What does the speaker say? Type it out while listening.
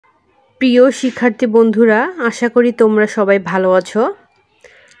প্রিয় শিক্ষার্থী বন্ধুরা, আশা করি তোমরা সবাই ভালো আছো।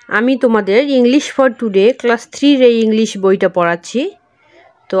 আমি তোমাদের ইংলিশ ফর টুডে ক্লাস 3 এর ইংলিশ বইটা পড়াচ্ছি।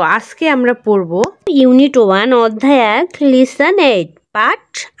 তো আজকে আমরা পড়ব ইউনিট 1 অধ্যায় 1 লিসন 8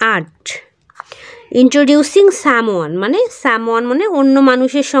 পার্ট 8। ইন্ট্রোডিউসিং সামওয়ান মানে অন্য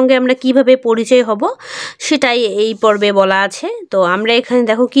মানুষের সঙ্গে আমরা কিভাবে পরিচয় হব সেটাই এই পর্বে বলা আছে। তো আমরা এখানে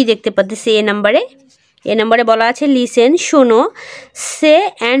দেখো কি দেখতে পাচ্ছি, এ নম্বরে বলা আছে লিসেন, শোনো, সে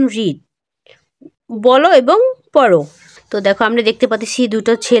অ্যান্ড রিড, বলো এবং পড়ো। তো দেখো আমরা দেখতে পাচ্ছি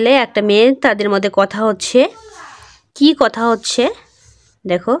দুটো ছেলে একটা মেয়ে, তাদের মধ্যে কথা হচ্ছে। কি কথা হচ্ছে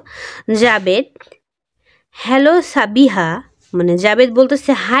দেখো, জাবেদ, হ্যালো সাবিহা, মানে জাবেদ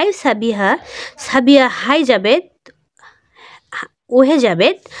বলতেছে হাই সাবিহা, সাবিয়া হাই জাবেদ, ওহে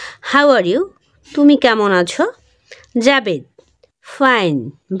জাবেদ, হাউ আর ইউ, তুমি কেমন আছো? জাবেদ, ফাইন,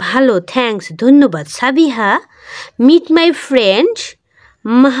 ভালো, থ্যাঙ্কস, ধন্যবাদ। Sabiha, meet my friend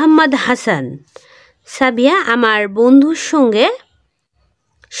Mohammad Hasan, Sabia, আমার বন্ধুর সঙ্গে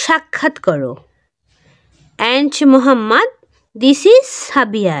সাক্ষাৎ করো। And Mohammad, this is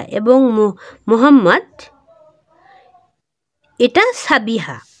Sabia, এবং মোহাম্মদ, এটা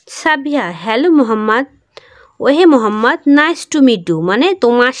সাবিহা। সাবিয়া, হ্যালো মোহাম্মদ, ওহে Mohammad, nice to meet you, মানে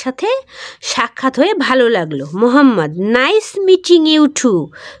তোমার সাথে সাক্ষাৎ হয়ে ভালো লাগলো। Mohammad, nice meeting you two,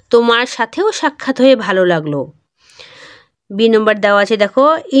 তোমার সাথেও সাক্ষাৎ হয়ে ভালো লাগলো। বি নম্বর দেওয়া আছে দেখো,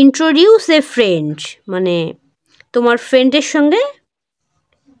 ইন্ট্রোডিউস এ ফ্রেন্ড, মানে তোমার ফ্রেন্ডের সঙ্গে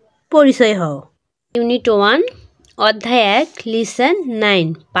পরিচয় হও। ইউনিট 1 অধ্যায় 1 লিসন 9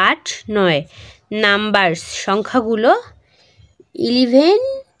 পার্ট 9 নাম্বারস, সংখ্যাগুলো 11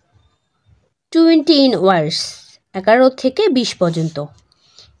 20 ইন ওয়ার্ডস, 11 থেকে 20 পর্যন্ত।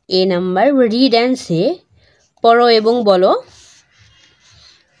 এ নাম্বার রিড অ্যান্ড সে, পড়ো এবং বলো।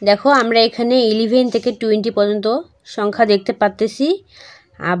 দেখো আমরা এখানে 11 থেকে 20 পর্যন্ত সংখ্যা দেখতে পাচ্তেছি,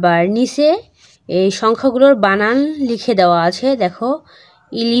 আবার নিচে এই সংখ্যাগুলোর বানান লিখে দেওয়া আছে। দেখো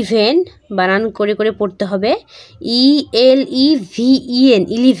 11 বানান করে করে পড়তে হবে, ELEVEN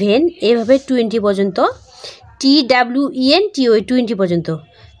 11, এভাবে 20 পর্যন্ত, TWENTO 20 পর্যন্ত।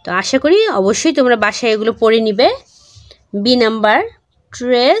 তো আশা করি অবশ্যই তোমরা বাসায় এগুলো পড়ে নিবে। B number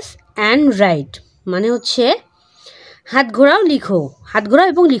trace and right, মানে হচ্ছে হাত ঘোরাও লিখো, হাত ঘোরাও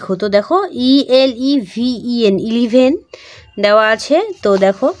এবং লিখো। তো দেখো ELEVEN 11 দেওয়া আছে। তো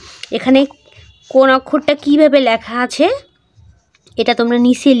দেখো এখানে কোন অক্ষরটা কিভাবে লেখা আছে এটা তোমরা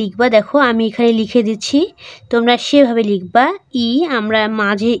নিচে লিখবা। দেখো আমি এখানে লিখে দিচ্ছি, তোমরা সেভাবে লিখবা। আমরা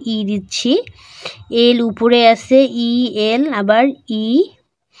মাঝে দিচ্ছি, এল উপরে আছে EL, আবার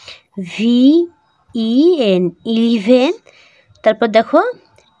EVEN 11। তারপর দেখো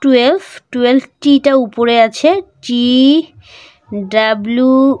 12 টিটা উপরে আছে, TWELVE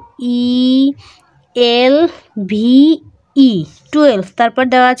 12। তারপর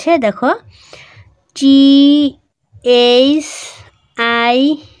দেওয়া আছে দেখো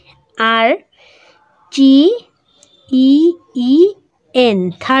THIRTEEN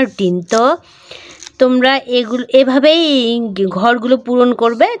 13। তো তোমরা এভাবেই ঘরগুলো পূরণ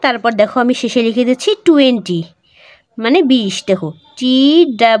করবে। তারপর দেখো আমি শেষে লিখে দিচ্ছি 20 মানে 20। দেখো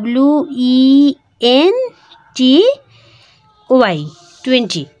TWENTY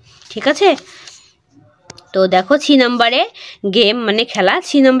 20, ঠিক আছে। তো দেখো 3 নম্বরে গেম মানে খেলা,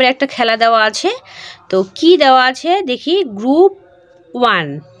 3 নম্বরে একটা খেলা দেওয়া আছে। তো কি দেওয়া আছে দেখি, group 1,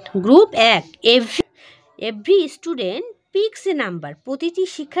 group 1, every student peaks এ নাম্বার, প্রতিটি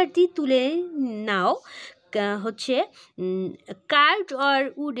শিক্ষার্থী তুলে নাও হচ্ছে card or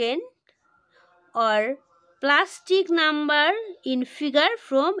wooden or plastic number in figure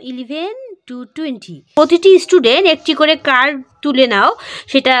from 11 to 20। প্রতিটি স্টুডেন্ট একটি করে কার্ড তুলে নাও,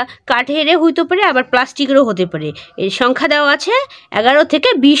 সেটা কাঠের হইতে পারে আবার প্লাস্টিকেরও হতে পারে। এর সংখ্যা দেওয়া আছে 11 থেকে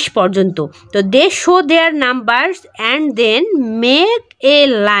 20 পর্যন্ত। তো দে show there numbers and then make a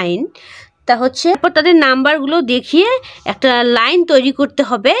line, তা হচ্ছে তাদের নাম্বারগুলো দেখিয়ে একটা লাইন তৈরি করতে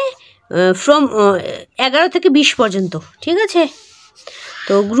হবে ফ্রম 11 থেকে 20 পর্যন্ত, ঠিক আছে।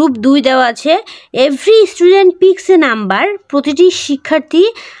 তো গ্রুপ 2 দেওয়া আছে, এভরি স্টুডেন্ট পিকস এ নাম্বার, প্রতিটি শিক্ষার্থী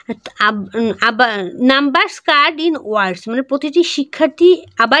আবার নাম্বারস কার্ড ইন ওয়ার্ডস, মানে প্রতিটি শিক্ষার্থী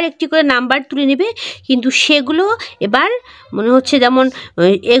আবার একটি করে নাম্বার তুলে নেবে, কিন্তু সেগুলো এবার মনে হচ্ছে যেমন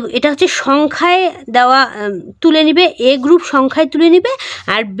এটা হচ্ছে সংখ্যায় দেওয়া তুলে নেবে, এ গ্রুপ সংখ্যায় তুলে নেবে,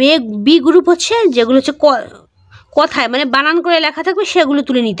 আর বি গ্রুপ হচ্ছে যেগুলো হচ্ছে কথায় মানে বানান করে লেখা থাকবে সেগুলো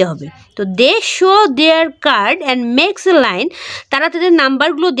তুলে নিতে হবে। তো দে show there card and makes A line, তারা তাদের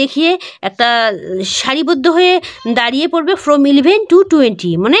নাম্বারগুলো দেখিয়ে একটা সারিবদ্ধ হয়ে দাঁড়িয়ে পড়বে ফ্রম 11 to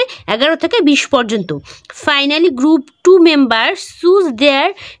 20, মানে 11 থেকে 20 পর্যন্ত। Finally group 2 members choose their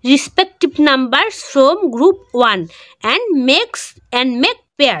respective numbers from group 1 and make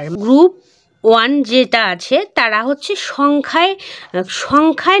pair. Group 1 যেটা আছে তারা হচ্ছে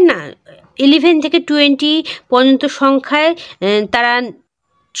সংখ্যায় না 11 থেকে 20 পর্যন্ত সংখ্যায় তারা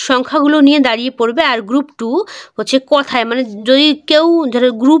সংখ্যাগুলো নিয়ে দাঁড়িয়ে পড়বে। আর গ্রুপ 2 হচ্ছে কথায়, মানে যদি কেউ ধরো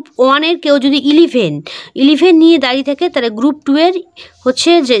গ্রুপ 1-এর কেউ যদি 11 নিয়ে দাঁড়িয়ে থাকে, তাহলে গ্রুপ 2-এর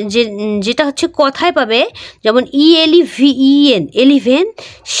হচ্ছে যেটা হচ্ছে কথায় পাবে, যেমন ELEVEN 11,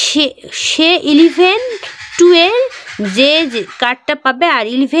 সে 11-2-এর যে কার্ডটা পাবে, আর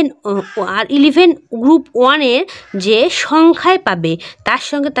 11 গ্রুপ 1-এর যে সংখ্যায় পাবে তার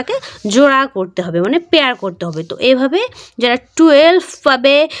সঙ্গে তাকে জোড়া করতে হবে, মানে পেয়ার করতে হবে। তো এইভাবে যারা 12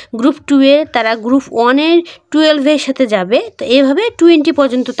 পাবে গ্রুপ 2-এর, তারা গ্রুপ 1-এর 12-এর সাথে যাবে। তো এইভাবে 20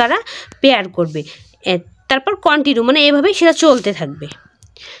 পর্যন্ত তারা পেয়ার করবে, তারপর কন্টিনিউ, মানে এইভাবেই সেটা চলতে থাকবে।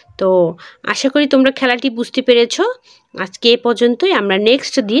 তো আশা করি তোমরা খেলাটি বুঝতে পেরেছো। আজকে এ পর্যন্তই, আমরা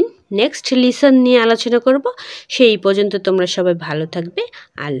নেক্সট লিসন নিয়ে আলোচনা করব। সেই পর্যন্ত তোমরা সবাই ভালো থাকবে।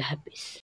 আল্লাহ হাফিজ।